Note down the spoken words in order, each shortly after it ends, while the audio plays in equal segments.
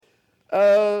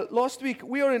Last week,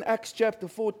 we are in Acts chapter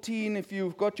 14. If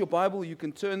you've got your Bible, you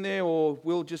can turn there, or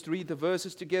we'll just read the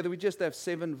verses together. We just have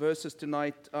 7 verses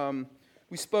tonight.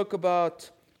 We spoke about,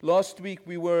 last week,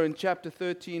 we were in chapter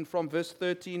 13. From verse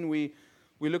 13, we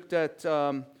looked at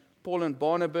Paul and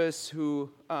Barnabas,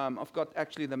 who, I've got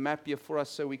actually the map here for us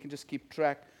so we can just keep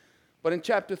track. But in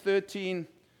chapter 13,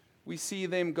 we see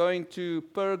them going to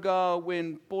Perga.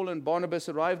 When Paul and Barnabas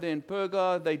arrive there in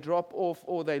Perga, they drop off,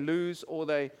 or they lose, or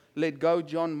they let go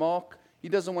John Mark. He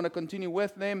doesn't want to continue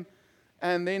with them.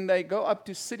 And then they go up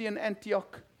to Syrian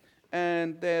Antioch,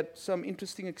 and they had some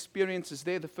interesting experiences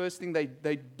there. The first thing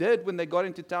they did when they got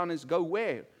into town is go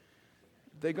where?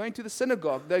 They go into the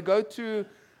synagogue. They go to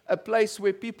a place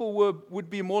where people would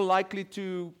be more likely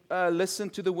to listen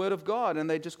to the word of God. And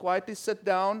they just quietly sit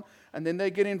down, and then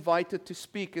they get invited to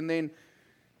speak. And then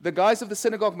the guys of the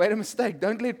synagogue made a mistake.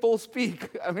 Don't let Paul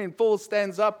speak. I mean, Paul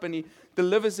stands up and he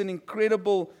delivers an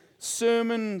incredible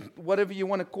sermon, whatever you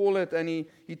want to call it. And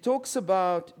he talks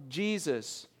about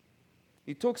Jesus.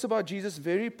 He talks about Jesus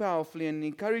very powerfully and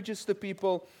encourages the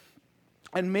people.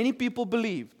 And many people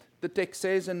believed, the text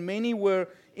says, and many were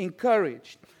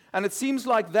encouraged. And it seems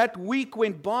like that week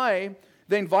went by.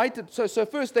 They invited, so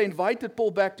first they invited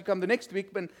Paul back to come the next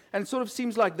week, and it sort of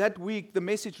seems like that week the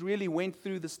message really went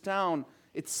through this town.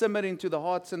 It simmered into the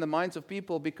hearts and the minds of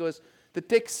people, because the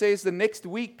text says the next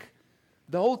week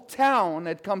the whole town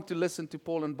had come to listen to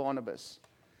Paul and Barnabas.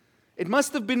 It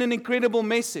must have been an incredible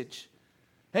message.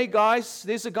 Hey guys,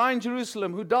 there's a guy in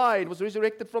Jerusalem who died, was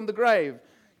resurrected from the grave.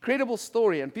 Incredible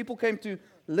story, and people came to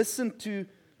listen to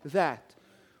that.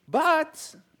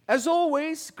 But as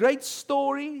always, great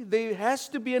story, there has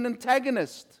to be an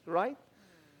antagonist, right?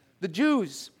 The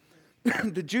Jews.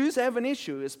 The Jews have an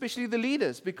issue, especially the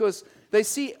leaders, because they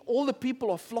see all the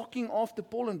people are flocking after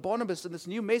Paul and Barnabas and this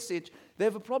new message. They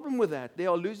have a problem with that. They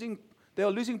are losing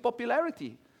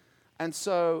popularity. And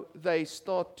so they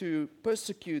start to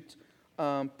persecute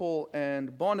Paul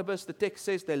and Barnabas. The text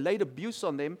says they laid abuse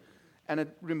on them, and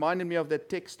it reminded me of that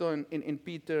text in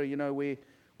Peter, where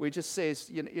it just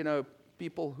says,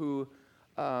 people who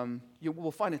you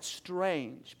will find it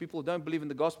strange. People who don't believe in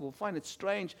the gospel will find it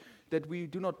strange that we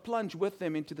do not plunge with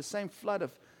them into the same flood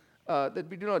of, that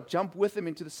we do not jump with them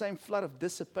into the same flood of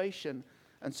dissipation.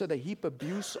 And so they heap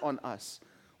abuse on us.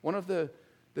 One of the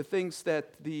things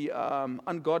that the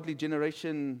ungodly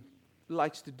generation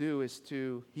likes to do is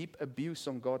to heap abuse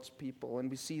on God's people. And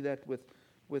we see that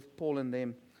with Paul and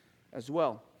them as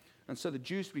well. And so the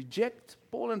Jews reject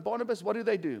Paul and Barnabas. What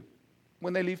do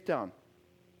when they leave town?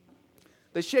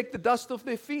 They shake the dust off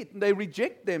their feet and they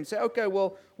reject them. Say, okay,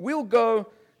 well, we'll go.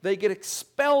 They get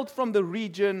expelled from the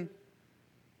region.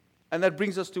 And that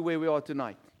brings us to where we are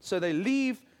tonight. So they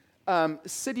leave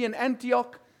Syrian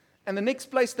Antioch. And the next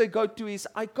place they go to is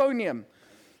Iconium.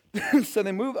 So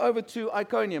they move over to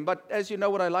Iconium. But as you know,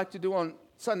 what I like to do on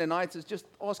Sunday nights is just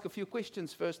ask a few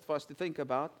questions first for us to think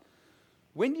about.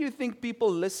 When do you think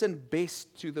people listen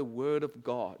best to the Word of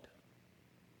God?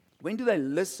 When do they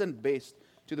listen best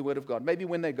to the Word of God? Maybe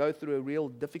when they go through a real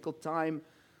difficult time.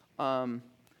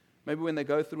 Maybe when they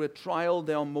go through a trial,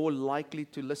 they are more likely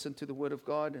to listen to the Word of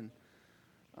God.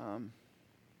 And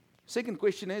second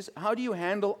question is, how do you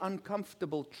handle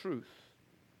uncomfortable truth?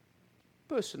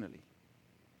 Personally.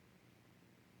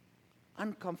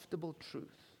 Uncomfortable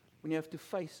truth. When you have to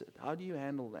face it, how do you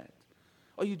handle that?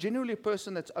 Are you generally a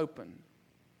person that's open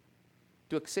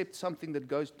to accept something that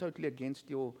goes totally against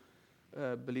your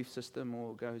belief system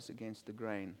or goes against the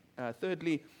grain?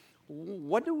 Thirdly,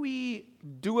 what do we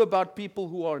do about people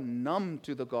who are numb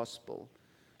to the gospel?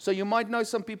 So you might know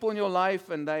some people in your life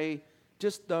and they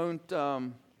just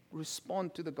don't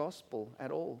respond to the gospel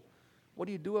at all. What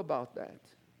do you do about that?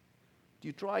 Do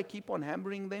you try keep on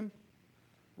hammering them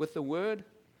with the word,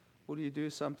 or do you do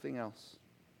something else?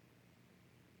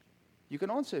 You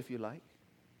can answer if you like.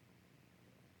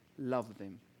 Love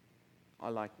them. I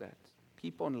like that.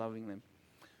 Keep on loving them.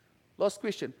 Last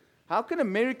question. How can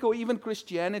America or even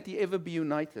Christianity ever be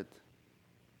united?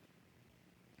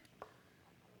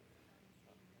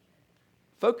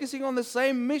 Focusing on the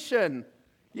same mission.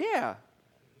 Yeah.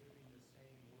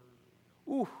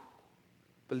 Ooh.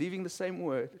 Believing the same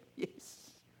word. Yes.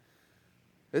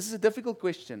 This is a difficult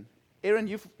question. Aaron,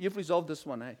 you've resolved this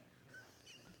one, eh?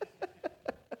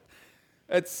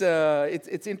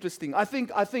 It's interesting. I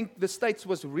think the States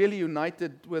was really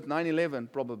united with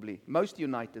 9/11, probably. Most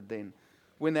united then,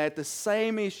 when they had the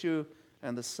same issue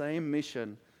and the same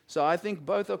mission. So I think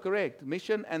both are correct.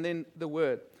 Mission and then the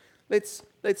word. Let's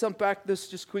unpack this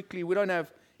just quickly. We don't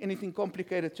have anything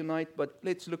complicated tonight, but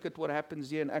let's look at what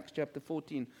happens here in Acts chapter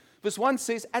 14. Verse 1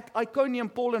 says, at Iconium,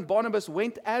 Paul and Barnabas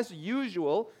went as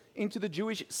usual into the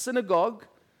Jewish synagogue.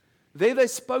 There they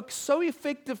spoke so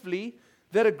effectively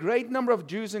that a great number of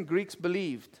Jews and Greeks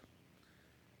believed.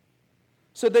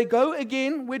 So they go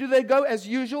again. Where do they go? As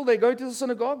usual, they go to the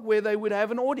synagogue where they would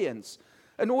have an audience.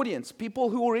 People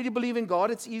who already believe in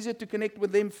God. It's easier to connect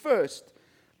with them first.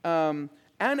 And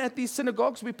at these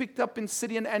synagogues we picked up in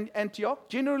Syrian and Antioch,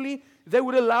 generally they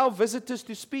would allow visitors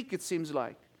to speak, it seems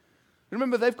like.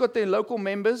 Remember, they've got their local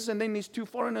members, and then these two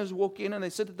foreigners walk in and they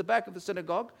sit at the back of the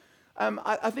synagogue.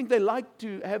 I think they like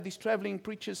to have these traveling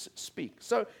preachers speak.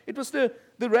 So it was the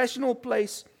rational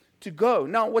place to go.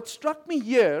 Now, what struck me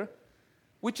here,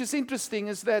 which is interesting,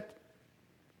 is that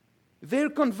their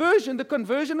conversion, the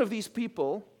conversion of these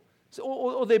people,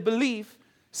 or their belief,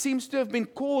 seems to have been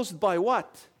caused by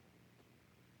what?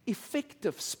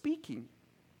 Effective speaking.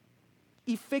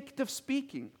 Effective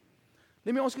speaking.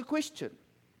 Let me ask you a question.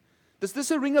 Does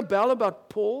this ring a bell about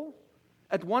Paul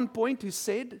at one point who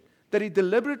said that he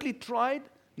deliberately tried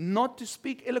not to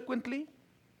speak eloquently?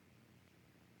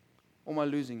 Or am I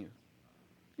losing you?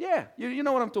 Yeah, you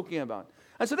know what I'm talking about.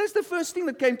 And so that's the first thing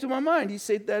that came to my mind. He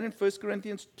said that in 1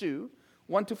 Corinthians 2,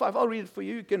 1-5. I'll read it for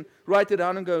you. You can write it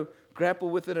down and go grapple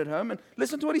with it at home. And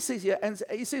listen to what he says here. And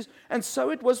he says, and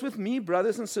so it was with me,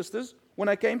 brothers and sisters, when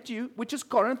I came to you, which is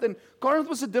Corinth. And Corinth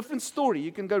was a different story.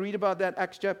 You can go read about that,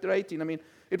 Acts chapter 18. I mean,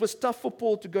 it was tough for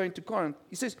Paul to go into Corinth.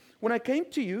 He says, when I came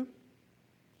to you,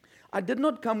 I did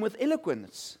not come with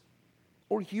eloquence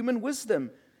or human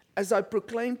wisdom, as I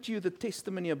proclaimed to you the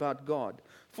testimony about God.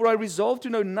 For I resolved to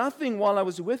know nothing while I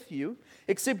was with you,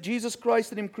 except Jesus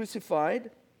Christ and Him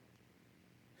crucified.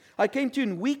 I came to you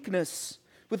in weakness,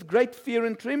 with great fear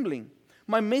and trembling.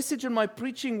 My message and my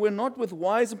preaching were not with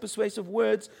wise and persuasive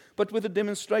words, but with a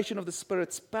demonstration of the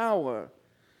Spirit's power.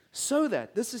 So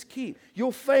that, this is key,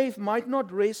 your faith might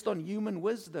not rest on human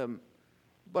wisdom,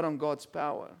 but on God's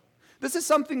power. This is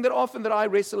something that often that I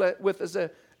wrestle with as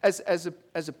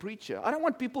a preacher. I don't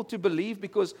want people to believe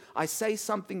because I say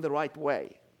something the right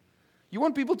way. You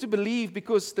want people to believe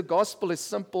because the gospel is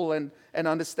simple and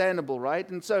understandable, right?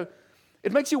 And so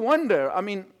it makes you wonder. I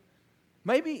mean,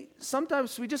 maybe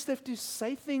sometimes we just have to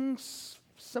say things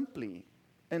simply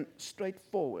and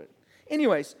straightforward.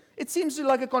 Anyways, it seems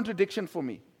like a contradiction for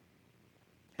me.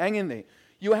 Hang in there.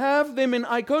 You have them in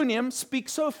Iconium speak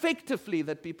so effectively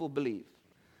that people believe.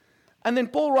 And then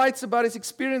Paul writes about his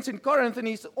experience in Corinth, and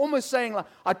he's almost saying, like,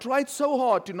 I tried so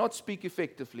hard to not speak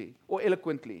effectively or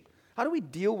eloquently. How do we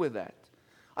deal with that?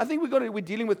 I think we're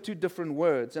dealing with two different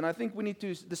words, and I think we need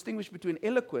to distinguish between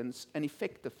eloquence and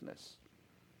effectiveness.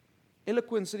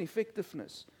 Eloquence and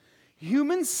effectiveness.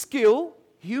 Human skill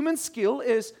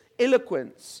is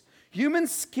eloquence. Human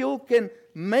skill can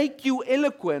make you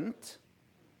eloquent,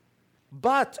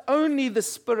 but only the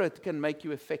Spirit can make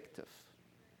you effective.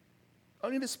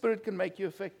 Only the Spirit can make you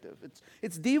effective.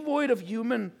 It's devoid of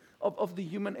the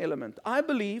human element. I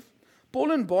believe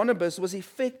Paul and Barnabas was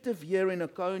effective here in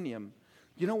Iconium.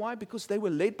 You know why? Because they were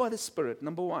led by the Spirit,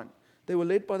 number one. They were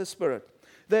led by the Spirit.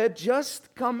 They had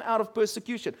just come out of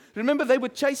persecution. Remember, they were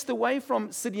chased away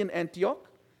from Syrian Antioch.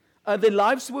 Their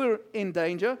lives were in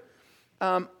danger.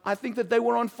 I think that they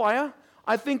were on fire.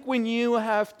 I think when you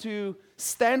have to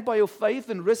stand by your faith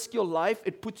and risk your life,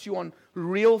 it puts you on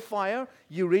real fire.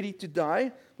 You're ready to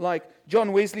die. Like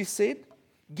John Wesley said,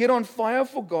 get on fire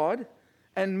for God,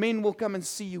 and men will come and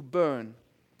see you burn.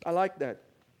 I like that.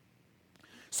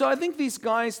 So I think these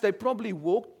guys, they probably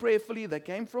walked prayerfully. They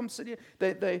came from Syria.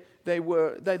 They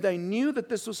knew that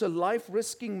this was a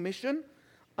life-risking mission.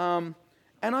 And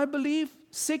I believe,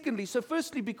 secondly, so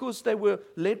firstly, because they were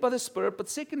led by the Spirit, but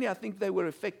secondly, I think they were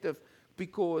effective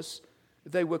because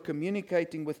they were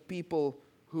communicating with people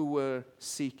who were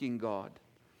seeking God.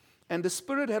 And the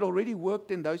Spirit had already worked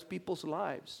in those people's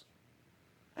lives.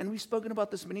 And we've spoken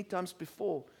about this many times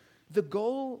before. The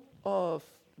goal of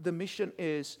the mission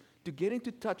is to get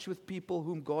into touch with people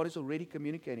whom God is already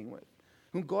communicating with,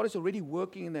 whom God is already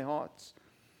working in their hearts.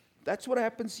 That's what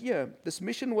happens here. This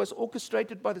mission was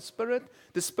orchestrated by the Spirit.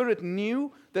 The Spirit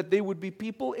knew that there would be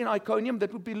people in Iconium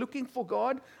that would be looking for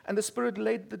God, and the Spirit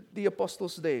led the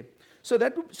apostles there. So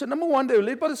number one, they were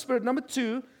led by the Spirit. Number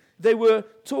two, they were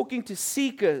talking to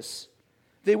seekers.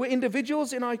 There were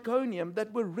individuals in Iconium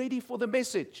that were ready for the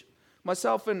message.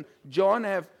 Myself and John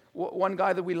have one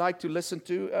guy that we like to listen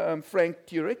to, Frank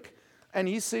Turek, and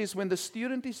he says, when the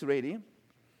student is ready,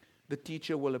 the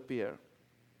teacher will appear.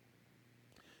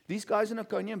 These guys in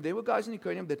Iconium, there were guys in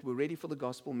Iconium that were ready for the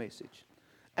gospel message.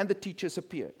 And the teachers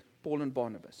appeared, Paul and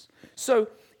Barnabas. So,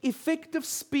 effective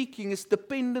speaking is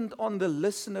dependent on the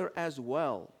listener as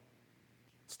well.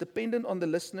 It's dependent on the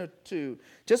listener too.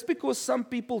 Just because some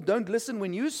people don't listen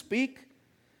when you speak,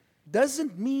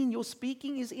 doesn't mean your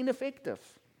speaking is ineffective.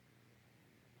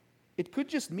 It could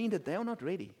just mean that they are not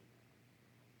ready.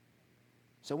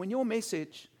 So when your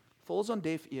message falls on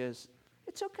deaf ears,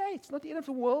 it's okay. It's not the end of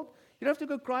the world. You don't have to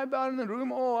go cry about it in the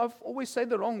room. Oh, I've always said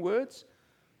the wrong words.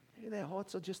 Maybe their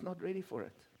hearts are just not ready for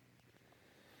it.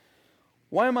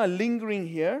 Why am I lingering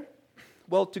here?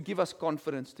 Well, to give us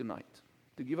confidence tonight.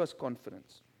 To give us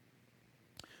confidence.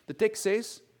 The text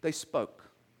says they spoke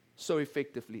so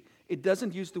effectively. It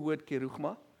doesn't use the word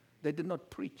kerugma. They did not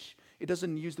preach. It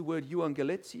doesn't use the word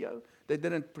euangeletio. They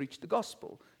didn't preach the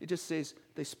gospel. It just says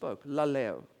they spoke.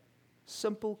 Laleo.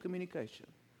 Simple communication.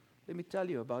 Let me tell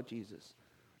you about Jesus.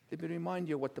 Let me remind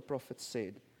you what the prophets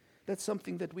said. That's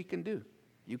something that we can do.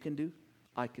 You can do.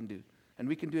 I can do. And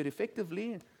we can do it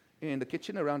effectively in the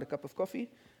kitchen around a cup of coffee.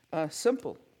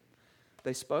 Simple.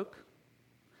 They spoke.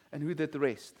 And who did the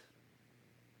rest?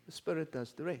 The Spirit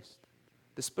does the rest.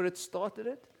 The Spirit started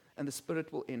it, and the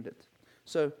Spirit will end it.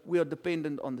 So we are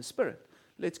dependent on the Spirit.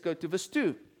 Let's go to verse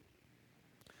 2.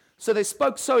 So they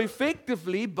spoke so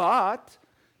effectively, but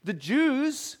the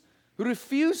Jews who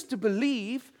refused to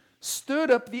believe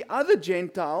stirred up the other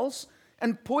Gentiles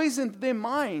and poisoned their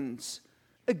minds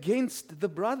against the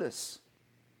brothers.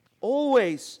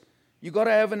 Always, you got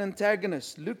to have an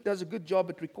antagonist. Luke does a good job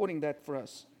at recording that for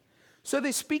us. So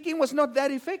their speaking was not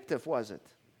that effective, was it?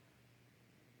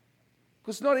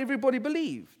 Because not everybody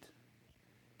believed.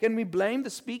 Can we blame the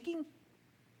speaking?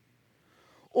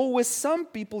 Or were some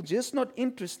people just not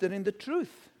interested in the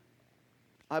truth?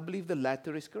 I believe the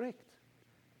latter is correct.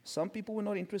 Some people were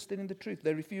not interested in the truth.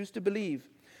 They refused to believe.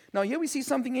 Now here we see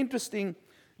something interesting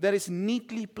that is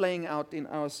neatly playing out in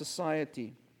our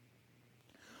society.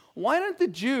 Why don't the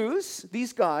Jews,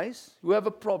 these guys who have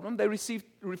a problem, they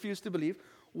refuse to believe,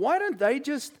 why don't they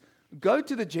just go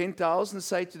to the Gentiles and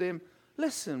say to them,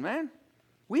 listen, man,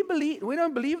 we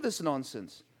don't believe this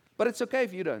nonsense, but it's okay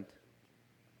if you don't.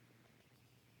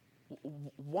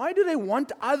 Why do they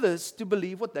want others to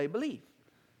believe what they believe?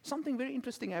 Something very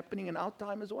interesting happening in our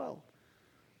time as well.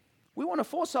 We want to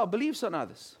force our beliefs on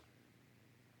others.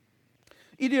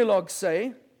 Ideologues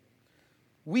say,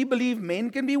 we believe men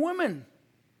can be women,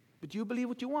 but you believe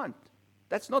what you want.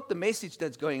 That's not the message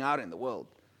that's going out in the world.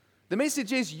 The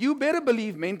message is, you better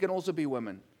believe men can also be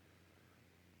women.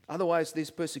 Otherwise, there's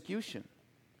persecution.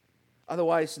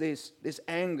 Otherwise, there's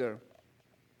anger.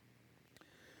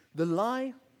 The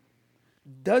lie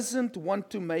doesn't want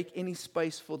to make any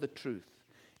space for the truth.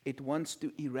 It wants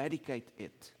to eradicate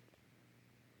it.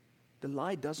 The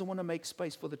lie doesn't want to make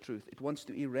space for the truth. It wants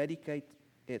to eradicate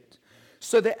it.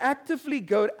 So they actively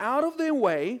go out of their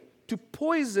way to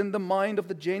poison the mind of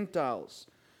the Gentiles.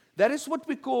 That is what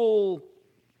we call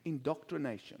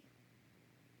indoctrination,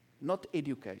 not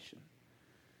education.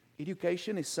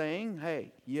 Education is saying,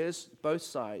 hey, here's both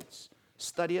sides.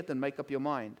 Study it and make up your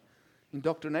mind.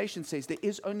 Indoctrination says there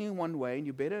is only one way and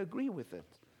you better agree with it.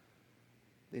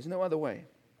 There's no other way.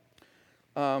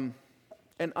 And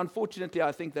unfortunately,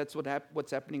 I think that's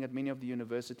what's happening at many of the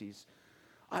universities.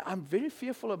 I'm very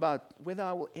fearful about whether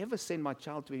I will ever send my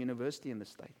child to a university in the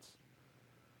States.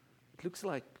 It looks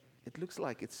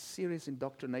like it's serious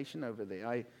indoctrination over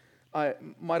there. I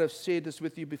might have shared this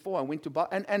with you before. I went to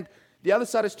and the other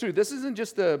side is true. This isn't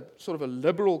just a sort of a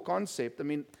liberal concept. I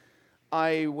mean,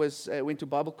 I went to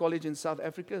Bible college in South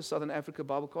Africa, Southern Africa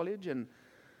Bible College, and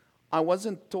I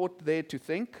wasn't taught there to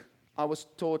think. I was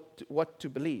taught what to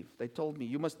believe. They told me,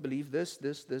 you must believe this,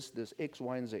 X,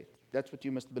 Y, and Z. That's what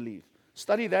you must believe.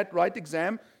 Study that, write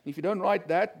exam. If you don't write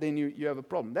that, then you have a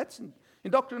problem. That's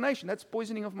indoctrination. That's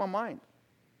poisoning of my mind.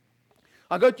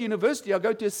 I go to university. I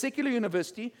go to a secular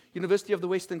university, University of the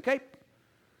Western Cape,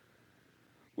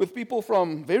 with people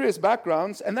from various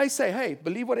backgrounds, and they say, hey,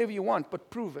 believe whatever you want, but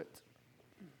prove it.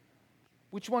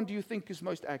 Which one do you think is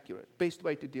most accurate? Best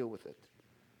way to deal with it?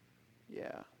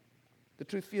 Yeah. The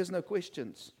truth fears no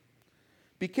questions.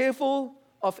 Be careful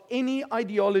of any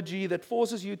ideology that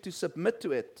forces you to submit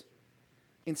to it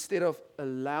instead of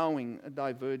allowing a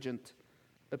divergent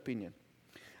opinion.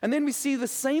 And then we see the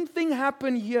same thing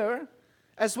happen here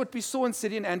as what we saw in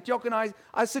Syrian Antioch. And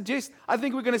I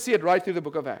think we're going to see it right through the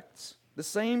book of Acts. The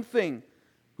same thing.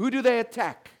 Who do they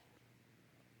attack?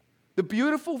 The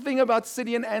beautiful thing about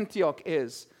Syrian Antioch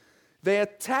is they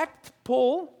attacked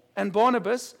Paul and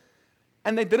Barnabas,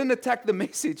 and they didn't attack the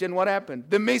message. And what happened?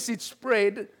 The message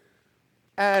spread,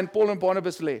 and Paul and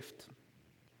Barnabas left.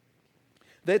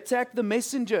 They attacked the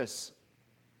messengers.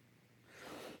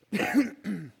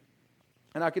 And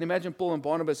I can imagine Paul and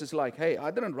Barnabas is like, hey,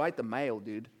 I didn't write the mail,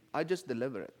 dude. I just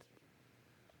deliver it.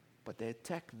 But they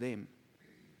attack them.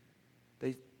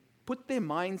 They put their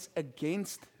minds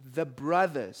against the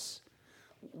brothers.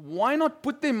 why not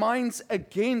put their minds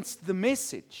against the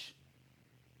message?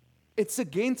 It's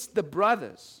against the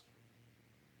brothers.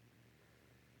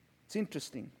 It's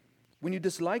interesting. When you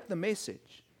dislike the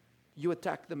message, you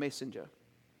attack the messenger.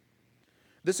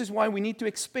 This is why we need to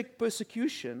expect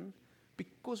persecution,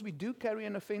 because we do carry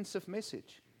an offensive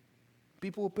message.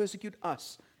 People will persecute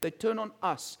us. They turn on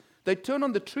us. They turn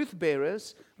on the truth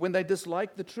bearers when they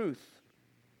dislike the truth.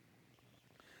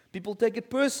 People take it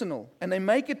personal, and they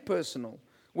make it personal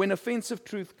when offensive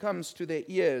truth comes to their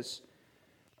ears.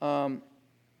 And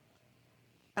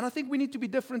I think we need to be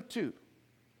different too.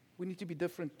 We need to be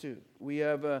different too. We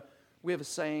have a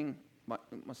saying,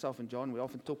 myself and John, we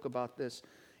often talk about this.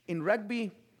 In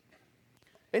rugby,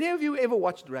 any of you ever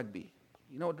watched rugby?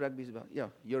 You know what rugby is about? Yeah,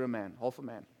 you're a man, half a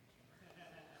man.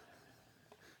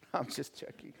 I'm just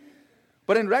joking.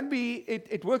 But in rugby,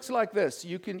 it works like this.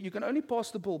 You can only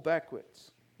pass the ball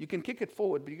backwards. You can kick it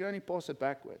forward, but you can only pass it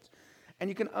backwards. And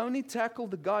you can only tackle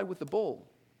the guy with the ball.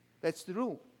 That's the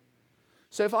rule.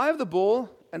 So if I have the ball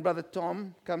and Brother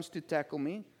Tom comes to tackle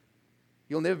me,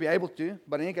 he'll never be able to,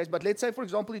 but in any case, but let's say, for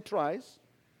example, he tries.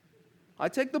 I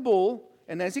take the ball,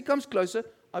 and as he comes closer,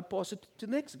 I pass it to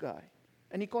the next guy.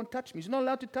 And he can't touch me. He's not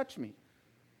allowed to touch me.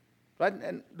 Right?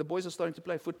 And the boys are starting to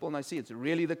play football, and I see it's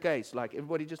really the case. Like,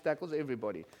 everybody just tackles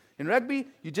everybody. In rugby,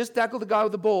 you just tackle the guy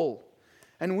with the ball.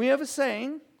 And we have a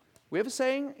saying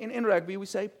in rugby, we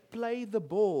say, play the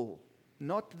ball,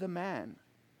 not the man.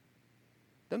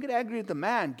 Don't get angry at the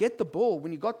man. Get the ball.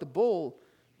 When you got the ball,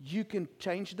 you can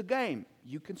change the game.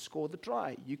 You can score the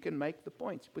try. You can make the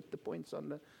points. Put the points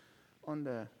on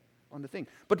the thing.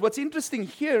 But what's interesting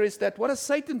here is that what does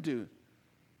Satan do?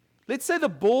 Let's say the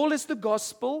ball is the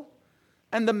gospel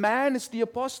and the man is the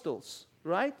apostles,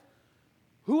 right?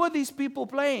 Who are these people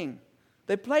playing?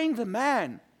 They're playing the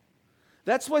man.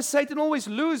 That's why Satan always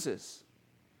loses.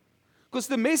 Because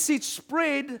the message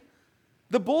spread,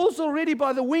 the ball's already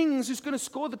by the wings who's going to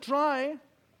score the try,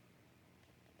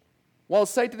 while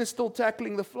Satan is still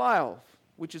tackling the fly-off,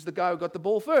 which is the guy who got the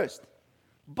ball first.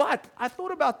 But I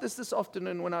thought about this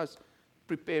afternoon when I was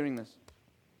preparing this.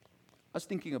 I was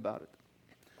thinking about it.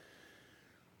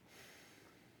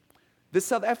 The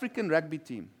South African rugby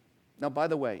team. Now, by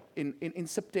the way, in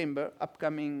September,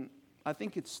 upcoming, I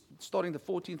think it's starting the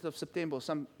 14th of September or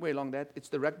somewhere along that, it's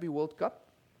the Rugby World Cup.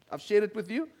 I've shared it with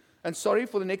you. And sorry,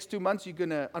 for the next 2 months, you're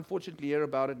going to unfortunately hear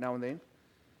about it now and then.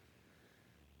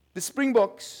 The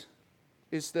Springboks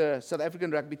is the South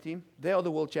African rugby team. They are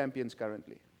the world champions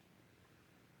currently.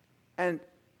 And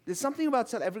there's something about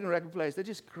South African rugby players, they're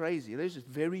just crazy. They're just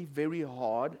very, very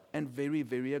hard and very,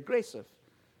 very aggressive.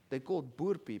 They're called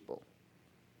Boer people.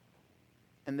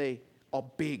 And they are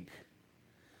big.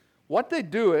 What they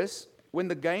do is, when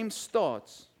the game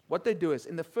starts, what they do is,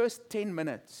 in the first 10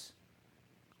 minutes,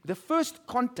 the first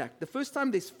contact, the first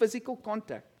time there's physical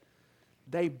contact,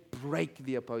 they break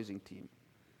the opposing team.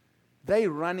 They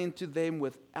run into them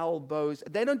with elbows.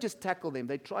 They don't just tackle them.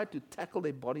 They try to tackle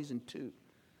their bodies in two.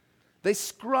 They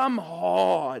scrum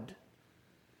hard.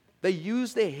 They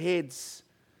use their heads.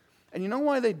 And you know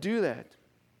why they do that?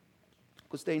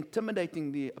 Because they're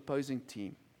intimidating the opposing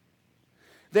team.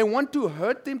 They want to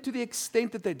hurt them to the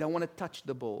extent that they don't want to touch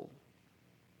the ball.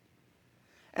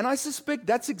 And I suspect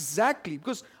that's exactly,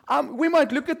 because we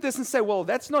might look at this and say, well,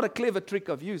 that's not a clever trick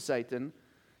of you, Satan.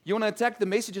 You want to attack the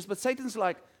messages, but Satan's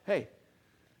like, hey,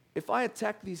 if I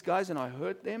attack these guys and I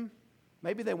hurt them,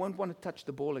 maybe they won't want to touch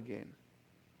the ball again.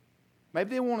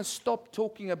 Maybe they want to stop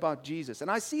talking about Jesus. And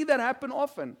I see that happen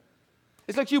often.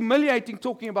 It's like humiliating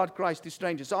talking about Christ to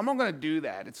strangers. So I'm not going to do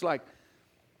that. It's like,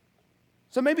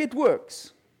 so maybe it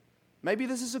works. Maybe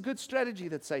this is a good strategy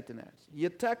that Satan has. He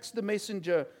attacks the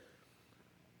messenger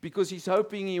because he's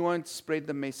hoping he won't spread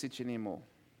the message anymore.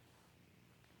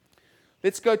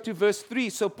 Let's go to verse 3.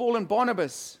 So Paul and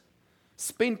Barnabas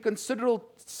spent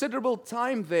considerable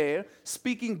time there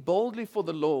speaking boldly for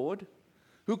the Lord,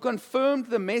 who confirmed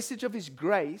the message of his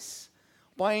grace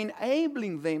by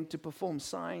enabling them to perform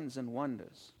signs and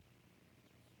wonders.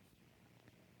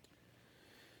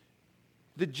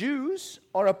 The Jews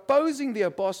are opposing the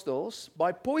apostles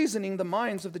by poisoning the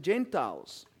minds of the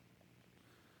Gentiles.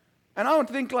 And I don't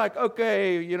think like,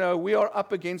 okay, we are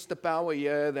up against a power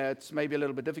here that's maybe a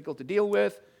little bit difficult to deal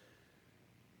with.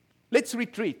 Let's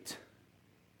retreat.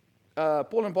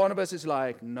 Paul and Barnabas is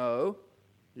like, no,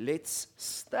 let's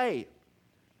stay.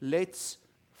 Let's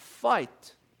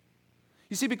fight.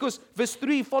 You see, because verse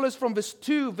 3 follows from verse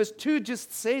 2. Verse 2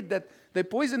 just said that they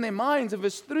poison their minds. And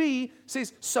verse 3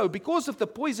 says, so because of the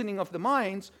poisoning of the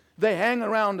minds, they hang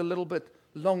around a little bit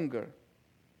longer.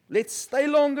 Let's stay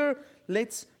longer.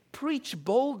 Let's preach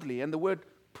boldly. And the word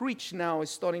preach now is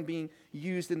starting being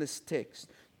used in this text.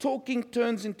 Talking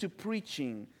turns into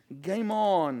preaching. Game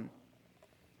on.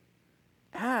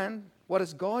 And what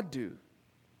does God do?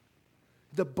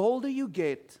 The bolder you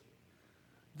get,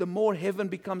 the more heaven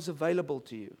becomes available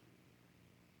to you.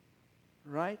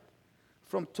 Right?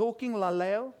 From talking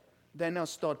laleo, they now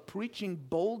start preaching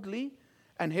boldly,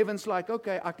 and heaven's like,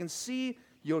 okay, I can see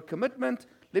your commitment.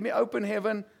 Let me open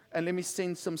heaven, and let me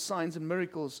send some signs and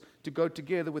miracles to go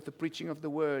together with the preaching of the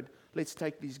word. Let's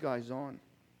take these guys on.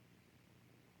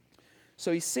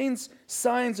 So he sends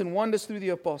signs and wonders through the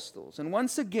apostles. And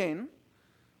once again,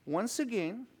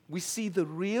 we see the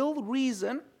real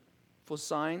reason for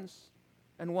signs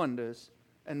and wonders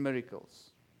and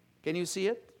miracles. Can you see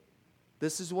it?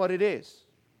 This is what it is.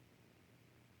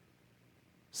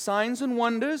 Signs and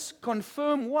wonders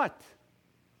confirm what?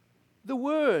 The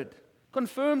word.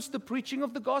 Confirms the preaching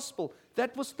of the gospel.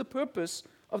 That was the purpose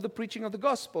of the preaching of the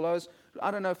gospel.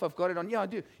 I don't know if I've got it on. Yeah, I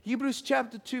do. Hebrews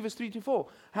chapter 2, verse 3-4.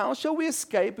 How shall we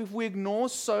escape if we ignore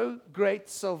so great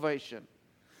salvation?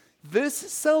 This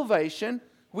salvation,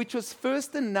 which was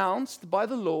first announced by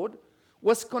the Lord,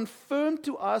 was confirmed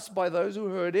to us by those who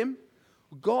heard him.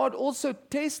 God also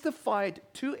testified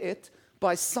to it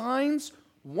by signs,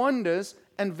 wonders,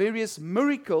 and various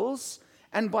miracles,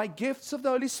 and by gifts of the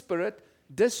Holy Spirit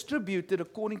distributed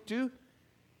according to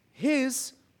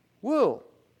his will.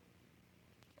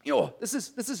 This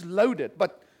is loaded,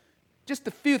 but just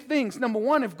a few things. Number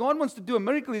one, if God wants to do a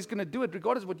miracle, he's going to do it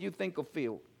regardless of what you think or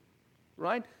feel.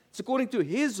 Right? It's according to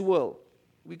his will.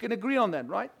 We can agree on that,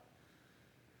 right?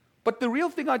 But the real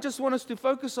thing I just want us to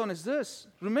focus on is this.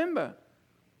 Remember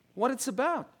what it's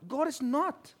about. God is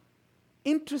not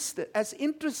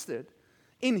interested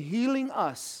in healing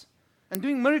us and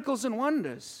doing miracles and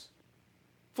wonders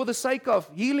for the sake of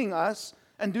healing us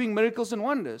and doing miracles and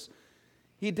wonders.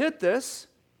 He did this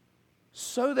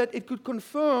so that it could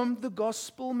confirm the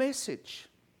gospel message.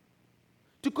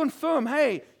 To confirm,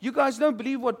 hey, you guys don't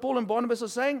believe what Paul and Barnabas are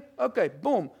saying? Okay,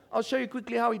 boom. I'll show you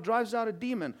quickly how he drives out a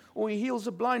demon or he heals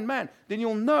a blind man. Then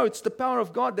you'll know it's the power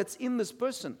of God that's in this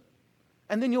person.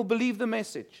 And then you'll believe the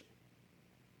message.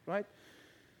 Right?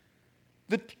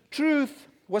 The truth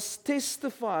was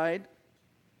testified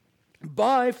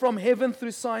by from heaven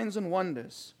through signs and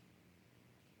wonders.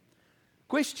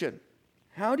 Question: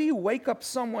 how do you wake up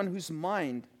someone whose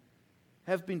mind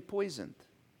have been poisoned?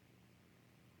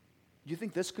 Do you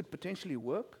think this could potentially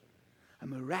work? A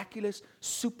miraculous,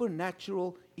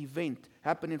 supernatural event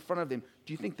happen in front of them.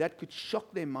 Do you think that could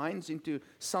shock their minds into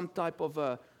some type of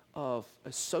a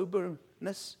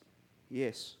soberness?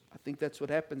 Yes, I think that's what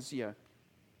happens here.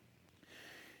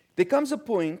 There comes a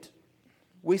point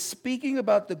where speaking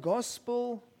about the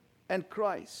gospel and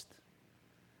Christ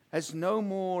has no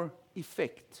more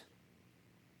effect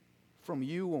from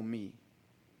you or me.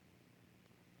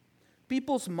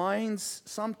 People's minds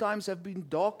sometimes have been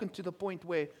darkened to the point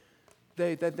where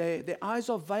their eyes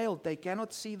are veiled. They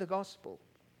cannot see the gospel.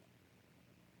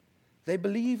 They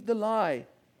believe the lie.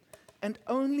 And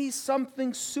only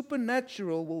something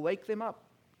supernatural will wake them up.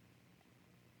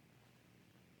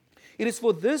 It is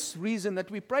for this reason that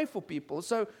we pray for people.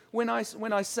 So when I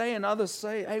say and others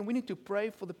say, hey, we need to pray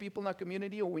for the people in our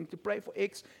community, or we need to pray for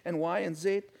X and Y and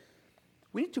Z,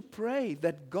 we need to pray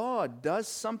that God does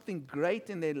something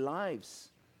great in their lives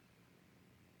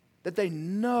that they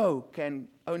know can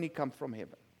only come from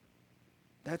heaven.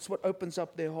 That's what opens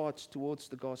up their hearts towards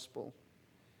the gospel.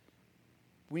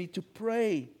 We need to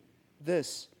pray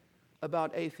this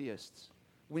about atheists.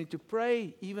 We need to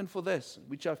pray even for this,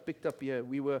 which I've picked up here.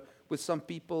 We were with some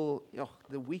people,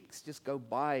 the weeks just go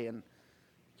by, and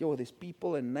there's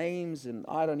people and names, and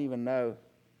I don't even know.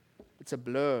 It's a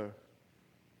blur.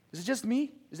 Is it just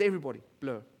me? Is it everybody?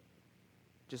 Blur.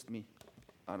 Just me.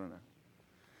 I don't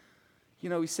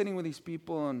know. We're sitting with these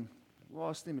people, and we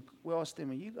asked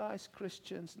them, are you guys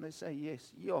Christians? And they say,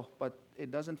 yes. But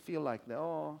it doesn't feel like that.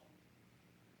 It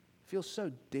feels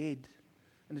so dead.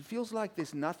 And it feels like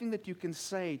there's nothing that you can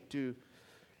say to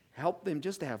help them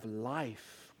just to have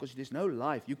life. Because there's no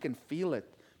life. You can feel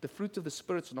it. The fruit of the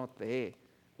Spirit's not there.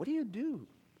 What do you do?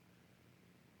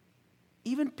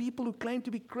 Even people who claim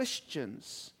to be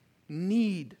Christians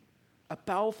need a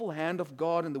powerful hand of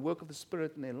God and the work of the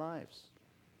Spirit in their lives.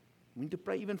 We need to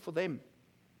pray even for them.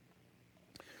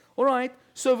 All right,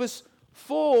 so verse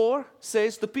 4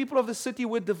 says the people of the city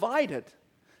were divided.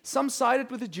 Some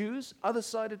sided with the Jews, others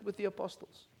sided with the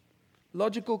apostles.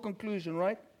 Logical conclusion,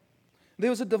 right? There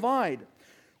was a divide.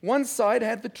 One side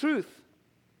had the truth.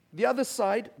 The other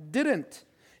side didn't.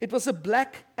 It was a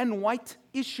black and white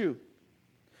issue.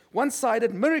 One side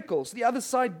had miracles. The other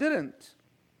side didn't.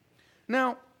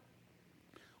 Now,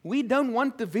 We don't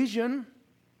want division,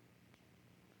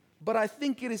 but I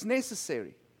think it is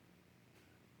necessary.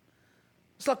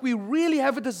 It's like we really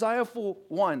have a desire for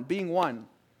one, being one,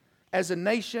 as a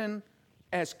nation,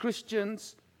 as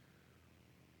Christians.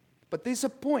 But there's a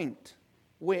point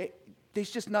where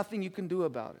there's just nothing you can do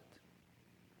about it.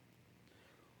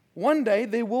 One day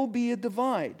there will be a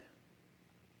divide.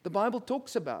 The Bible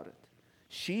talks about it.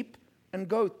 Sheep and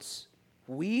goats,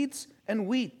 weeds and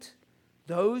wheat,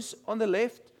 those on the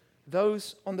left,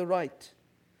 those on the right.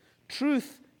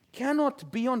 Truth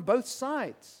cannot be on both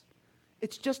sides.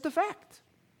 It's just a fact.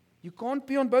 You can't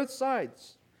be on both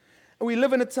sides. And we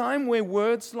live in a time where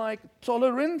words like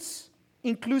tolerance,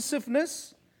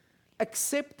 inclusiveness,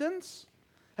 acceptance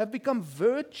have become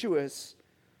virtuous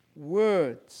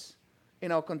words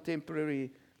in our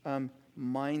contemporary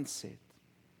mindset.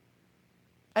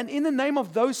 And in the name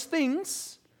of those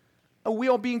things, we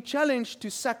are being challenged to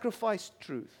sacrifice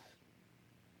truth,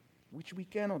 which we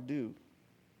cannot do.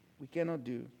 We cannot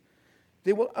do.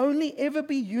 There will only ever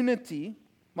be unity,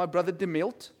 my brother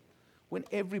Demilt, when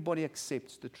everybody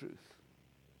accepts the truth.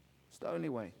 It's the only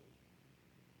way.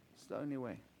 It's the only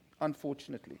way,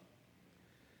 unfortunately.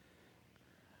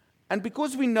 And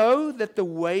because we know that the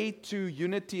way to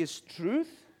unity is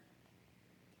truth,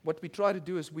 what we try to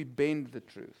do is we bend the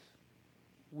truth.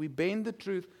 We bend the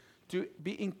truth to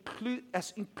be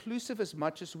as inclusive as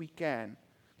much as we can,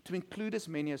 to include as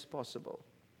many as possible.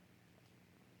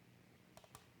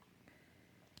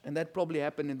 And that probably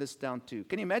happened in this town too.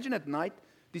 Can you imagine at night,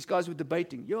 these guys were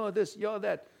debating, you're this, you're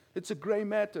that. It's a gray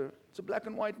matter. It's a black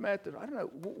and white matter. I don't know.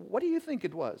 What do you think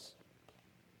it was?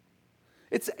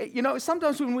 It's,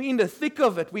 sometimes when we're in the thick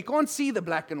of it, we can't see the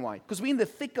black and white because we're in the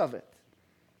thick of it.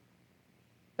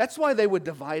 That's why they were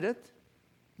divided.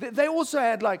 They also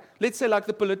had let's say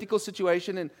the political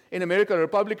situation in America,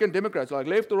 Republican, Democrats, like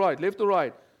left or right, left or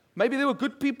right. Maybe there were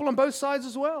good people on both sides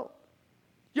as well.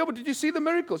 Yeah, but did you see the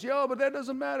miracles? Yeah, but that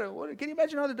doesn't matter. Can you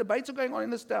imagine how the debates are going on in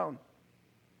this town?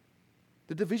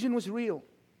 The division was real.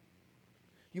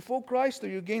 You for Christ or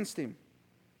you against him?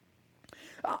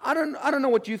 I don't know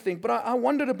what you think, but I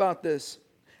wondered about this.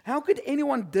 How could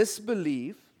anyone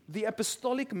disbelieve the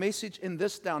apostolic message in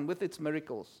this town with its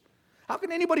miracles? How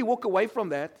can anybody walk away from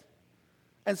that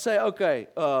and say, okay,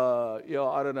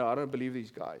 I don't know, I don't believe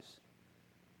these guys?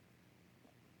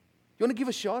 You want to give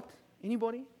a shot?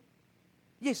 Anybody?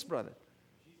 Yes, brother.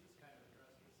 Jesus kind of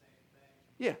addressed the same thing.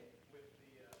 Yeah. With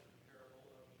the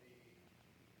parable of the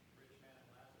rich man and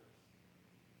Lazarus,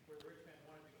 where the rich man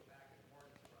wanted to go back and warn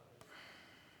his brothers,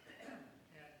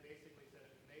 and basically said,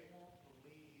 if they won't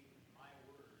believe my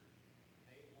word,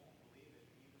 they won't believe it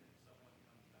even if someone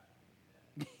comes back from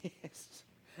the dead. Yes.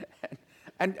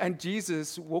 And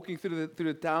Jesus walking through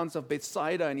the towns of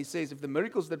Bethsaida, and he says, if the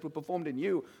miracles that were performed in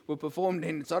you were performed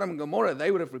in Sodom and Gomorrah, they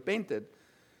would have repented.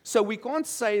 So we can't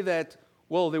say that,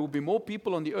 well, there will be more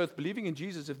people on the earth believing in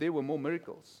Jesus if there were more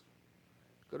miracles.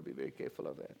 Got to be very careful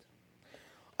of that.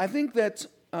 I think that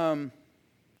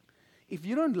if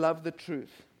you don't love the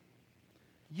truth,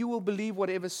 you will believe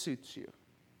whatever suits you,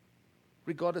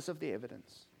 regardless of the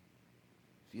evidence.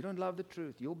 If you don't love the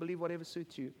truth, you'll believe whatever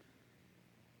suits you,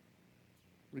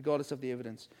 regardless of the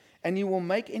evidence. And you will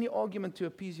make any argument to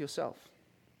appease yourself.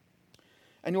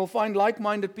 And you will find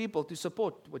like-minded people to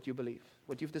support what you believe,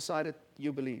 what you've decided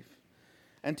you believe.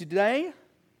 And today,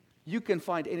 you can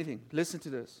find anything. Listen to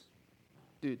this.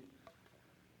 Dude.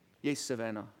 Yes,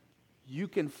 Savannah. You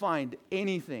can find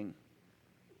anything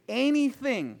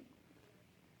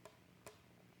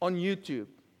on YouTube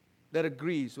that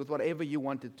agrees with whatever you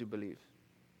wanted to believe.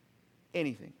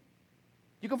 Anything.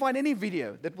 You can find any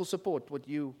video that will support what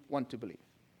you want to believe.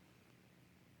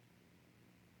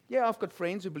 Yeah, I've got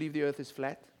friends who believe the earth is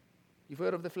flat. You've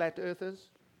heard of the flat earthers?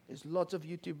 There's lots of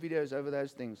YouTube videos over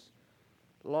those things.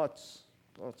 Lots.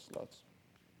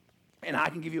 And I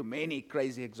can give you many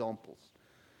crazy examples.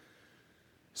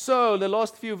 So, the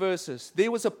last few verses.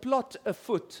 There was a plot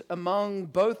afoot among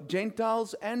both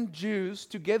Gentiles and Jews,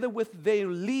 together with their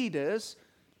leaders,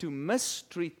 to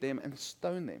mistreat them and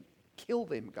stone them. Kill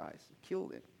them, guys. Kill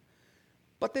them.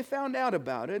 But they found out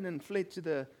about it and fled to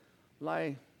the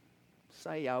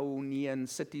Lycaonian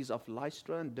cities of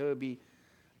Lystra and Derbe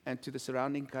and to the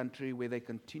surrounding country, where they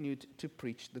continued to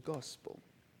preach the gospel.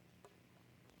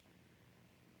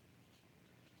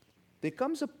 There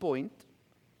comes a point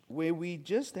where we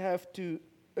just have to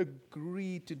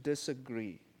agree to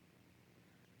disagree.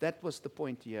 That was the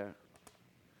point here.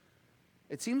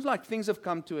 It seems like things have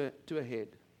come to a head.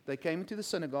 They came into the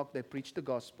synagogue, they preached the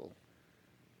gospel.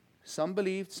 Some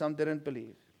believed, some didn't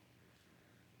believe.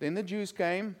 Then the Jews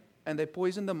came and they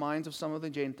poisoned the minds of some of the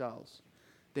Gentiles.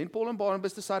 Then Paul and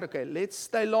Barnabas decide, okay, let's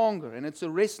stay longer. And it's a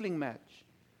wrestling match.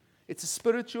 It's a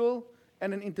spiritual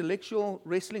and an intellectual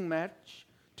wrestling match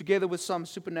together with some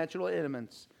supernatural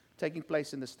elements taking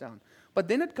place in this town. But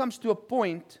then it comes to a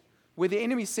point where the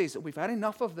enemy says, we've had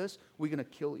enough of this, we're going to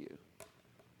kill you.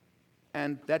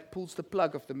 And that pulls the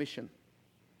plug of the mission.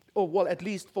 Or, well, at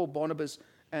least for Barnabas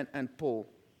and Paul.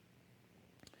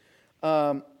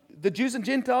 The Jews and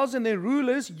Gentiles and their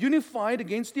rulers unified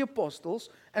against the apostles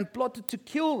and plotted to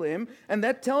kill them. And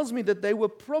that tells me that they were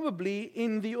probably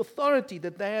in the authority,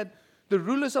 that they had the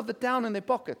rulers of the town in their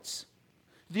pockets.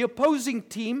 The opposing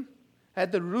team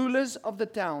had the rulers of the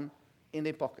town in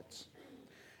their pockets.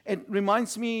 It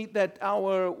reminds me that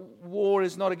our war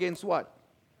is not against what?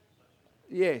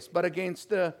 Yes, but against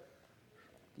the...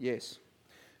 Yes.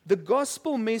 The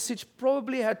gospel message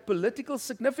probably had political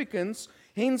significance,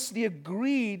 hence the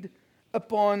agreed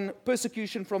upon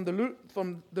persecution from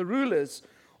the rulers.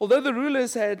 Although the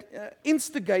rulers had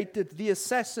instigated the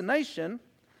assassination,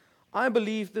 I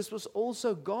believe this was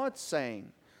also God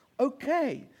saying,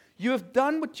 okay, you have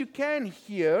done what you can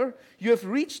here. You have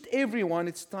reached everyone.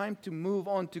 It's time to move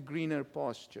on to greener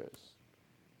pastures.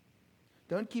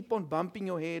 Don't keep on bumping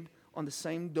your head on the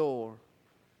same door.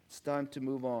 It's time to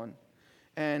move on.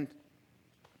 And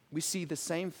we see the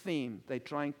same theme. They're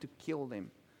trying to kill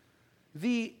them.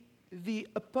 The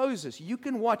opposers, you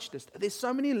can watch this. There's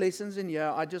so many lessons in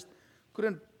here. I just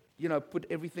couldn't, put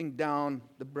everything down.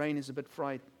 The brain is a bit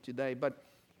fried today. But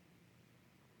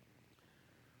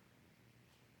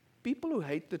people who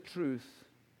hate the truth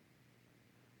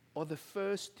are the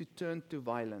first to turn to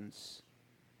violence.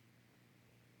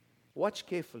 Watch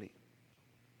carefully.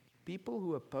 People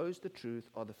who oppose the truth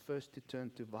are the first to turn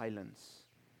to violence.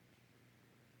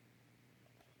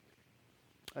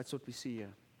 That's what we see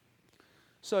here.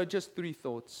 So just 3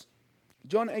 thoughts.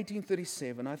 John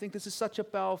 18:37. I think this is such a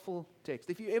powerful text.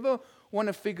 If you ever want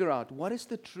to figure out what is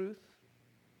the truth,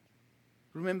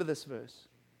 remember this verse.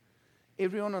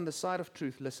 Everyone on the side of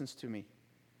truth listens to me.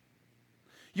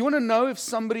 You want to know if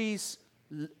somebody's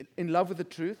in love with the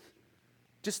truth?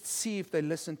 Just see if they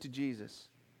listen to Jesus.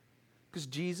 Because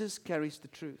Jesus carries the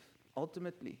truth.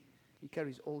 Ultimately, he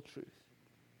carries all truth.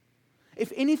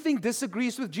 If anything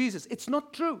disagrees with Jesus, it's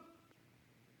not true.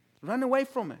 Run away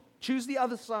from it. Choose the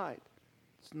other side.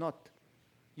 It's not.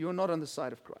 You're not on the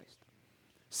side of Christ.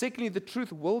 Secondly, the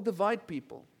truth will divide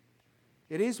people.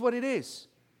 It is what it is.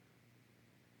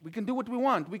 We can do what we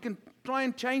want. We can try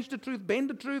and change the truth, bend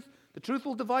the truth. The truth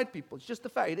will divide people. It's just a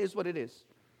fact. It is what it is.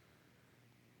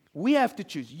 We have to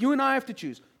choose. You and I have to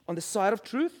choose on the side of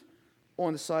truth or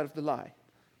on the side of the lie.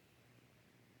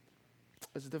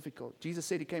 It's difficult. Jesus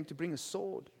said he came to bring a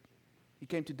sword. He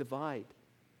came to divide.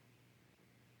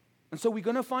 And so we're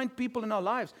going to find people in our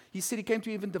lives. He said he came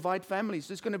to even divide families.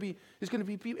 There's going to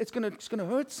be people. It's going to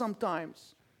hurt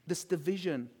sometimes, this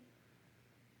division.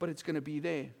 But it's going to be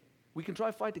there. We can try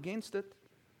to fight against it.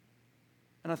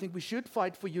 And I think we should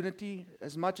fight for unity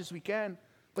as much as we can.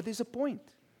 But there's a point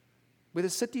where the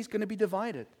city is going to be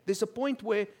divided. There's a point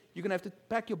where you're going to have to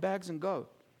pack your bags and go,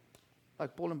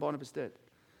 like Paul and Barnabas did.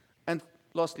 And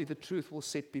lastly, the truth will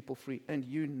set people free. And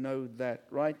you know that,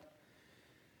 right?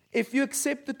 If you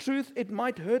accept the truth, it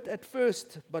might hurt at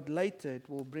first, but later it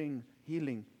will bring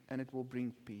healing and it will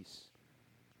bring peace.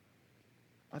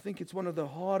 I think it's one of the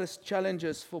hardest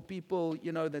challenges for people,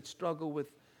 that struggle with,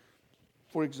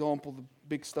 for example, the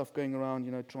big stuff going around,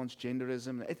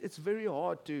 transgenderism. It's very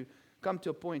hard to come to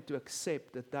a point to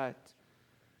accept that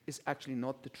is actually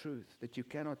not the truth, that you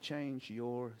cannot change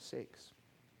your sex.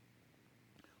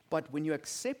 But when you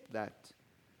accept that,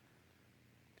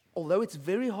 although it's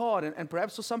very hard, and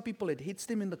perhaps for some people it hits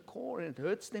them in the core and it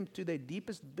hurts them to their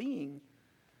deepest being,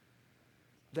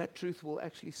 that truth will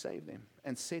actually save them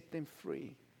and set them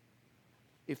free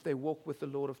if they walk with the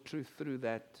Lord of truth through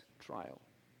that trial.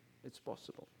 It's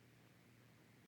possible.